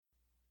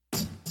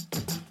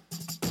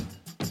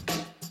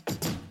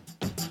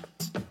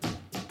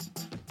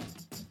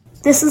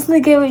This is the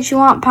Get What You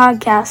Want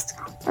podcast.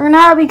 Learn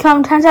how to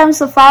become 10 times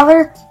the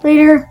father,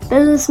 leader,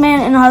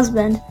 businessman, and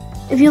husband.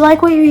 If you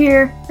like what you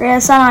hear, rate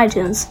us on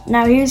iTunes.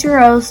 Now here's your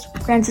host,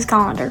 Francis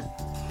Collender.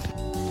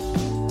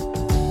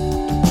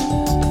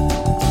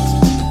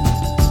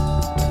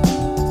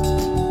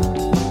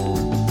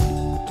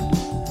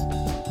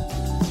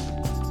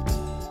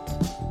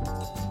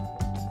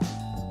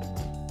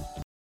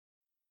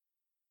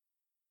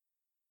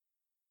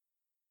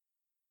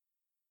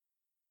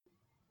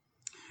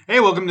 Hey,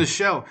 welcome to the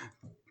show.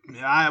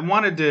 I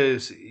wanted to,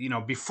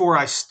 before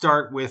I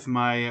start with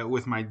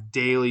my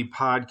daily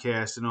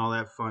podcast and all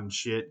that fun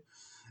shit,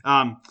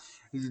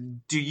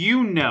 do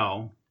you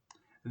know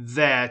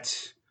that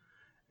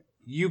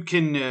you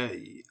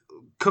can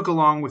cook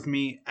along with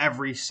me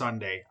every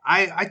Sunday?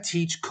 I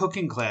teach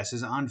cooking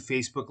classes on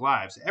Facebook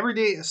Lives every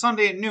day.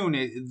 Sunday at noon,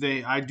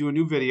 I do a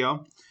new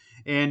video,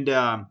 and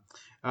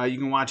you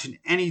can watch it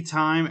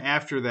anytime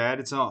after that.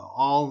 It's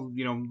all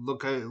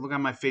look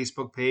on my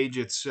Facebook page.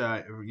 It's you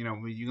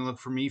can look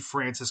for me,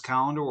 Francis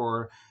Collender,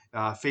 or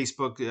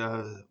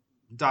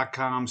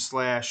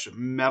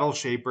Facebook.com/Metal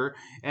Shaper,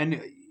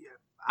 and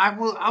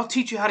I'll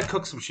teach you how to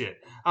cook some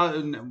shit.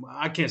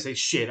 I can't say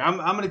shit. I'm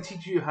going to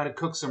teach you how to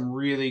cook some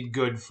really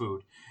good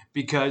food,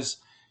 because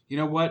you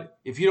know what?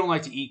 If you don't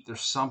like to eat, there's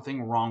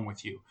something wrong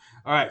with you.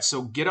 All right,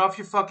 so get off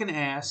your fucking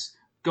ass.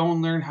 Go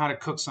and learn how to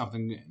cook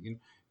something.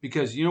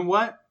 Because you know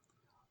what?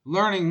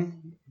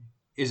 Learning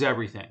is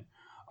everything.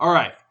 All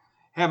right.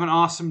 Have an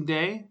awesome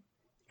day,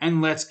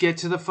 and let's get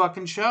to the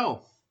fucking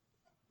show.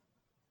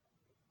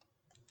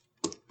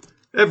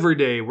 Every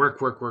day, work.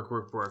 Do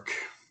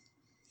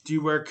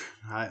you work?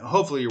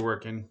 Hopefully you're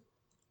working.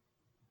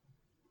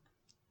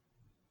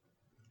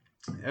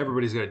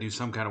 Everybody's got to do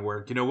some kind of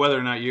work. Whether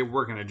or not you're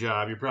working a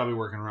job, you're probably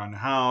working around the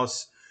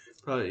house,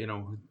 probably,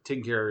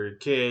 taking care of your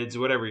kids,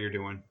 whatever you're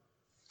doing.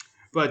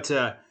 But,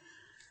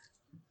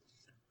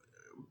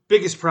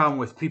 biggest problem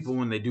with people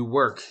when they do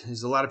work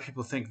is a lot of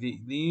people think that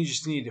you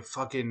just need to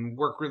fucking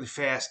work really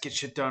fast, get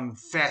shit done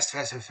fast.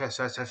 I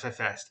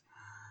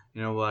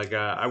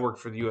work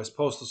for the U.S.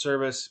 Postal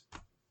Service,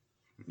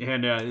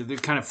 and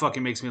it kind of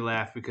fucking makes me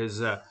laugh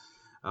because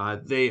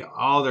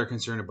all they're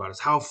concerned about is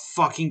how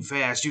fucking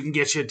fast you can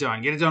get shit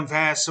done. Get it done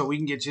fast so we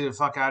can get you the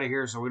fuck out of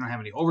here, so we don't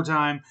have any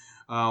overtime.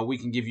 We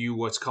can give you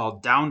what's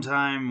called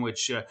downtime,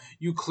 which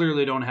you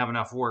clearly don't have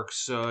enough work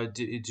to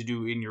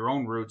do in your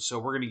own route. So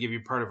we're going to give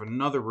you part of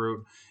another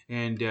route,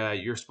 and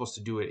you're supposed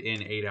to do it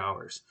in 8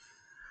 hours.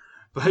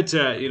 But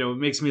it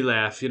makes me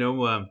laugh.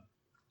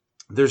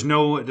 There's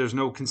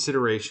no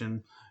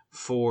consideration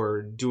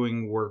for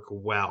doing work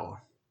well,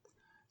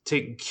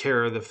 taking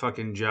care of the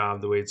fucking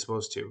job the way it's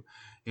supposed to.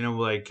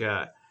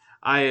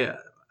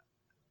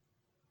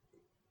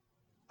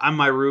 On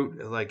my route,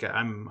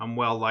 I'm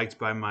well liked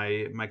by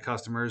my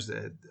customers.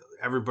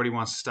 Everybody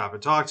wants to stop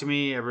and talk to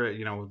me.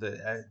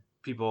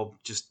 People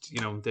just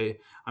I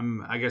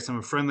guess I'm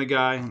a friendly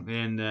guy,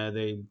 and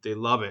they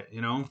love it,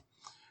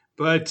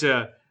 But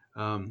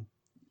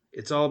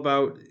it's all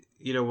about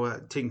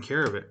taking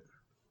care of it.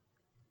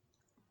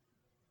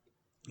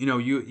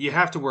 You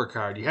have to work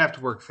hard. You have to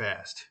work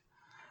fast.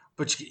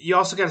 But you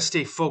also got to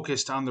stay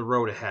focused on the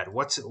road ahead.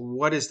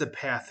 What is the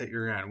path that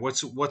you're on?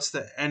 What's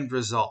the end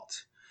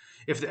result?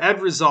 If the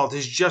end result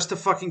is just to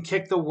fucking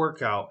kick the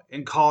workout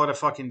and call it a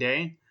fucking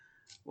day,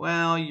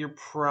 well, you're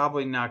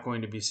probably not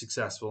going to be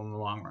successful in the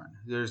long run.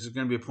 There's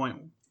going to be a point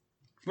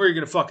where you're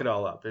going to fuck it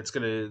all up.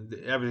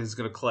 Everything's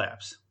going to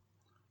collapse.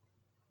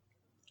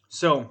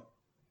 So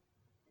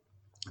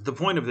the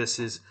point of this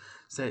is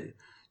that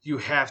you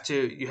have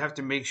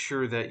to make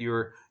sure that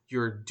you're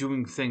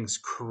doing things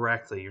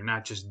correctly. You're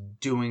not just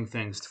doing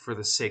things for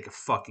the sake of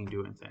fucking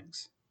doing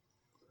things.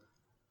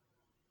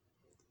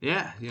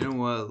 Yeah, you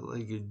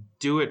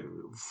do it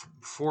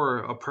for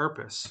a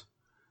purpose.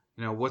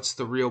 What's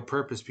the real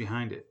purpose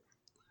behind it?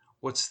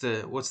 What's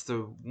the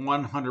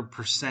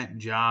 100%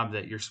 job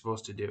that you're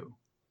supposed to do?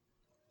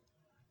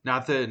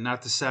 Not the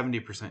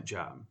 70%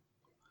 job.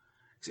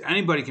 'Cause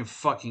anybody can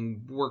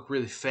fucking work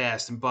really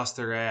fast and bust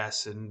their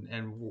ass and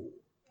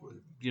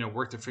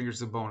work their fingers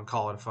to the bone and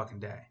call it a fucking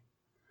day.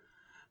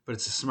 But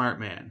it's a smart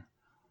man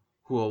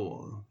who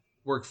will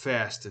work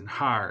fast and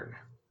hard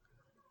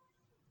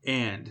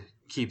and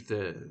keep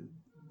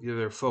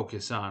their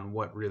focus on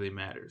what really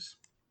matters.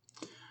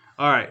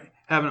 All right.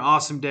 Have an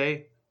awesome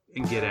day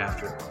and get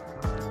after it.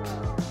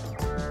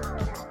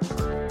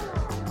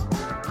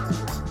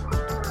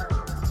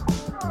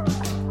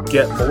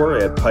 Get more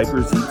at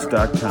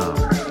piperseats.com.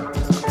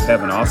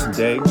 Have an awesome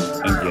day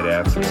and get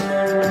after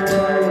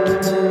it.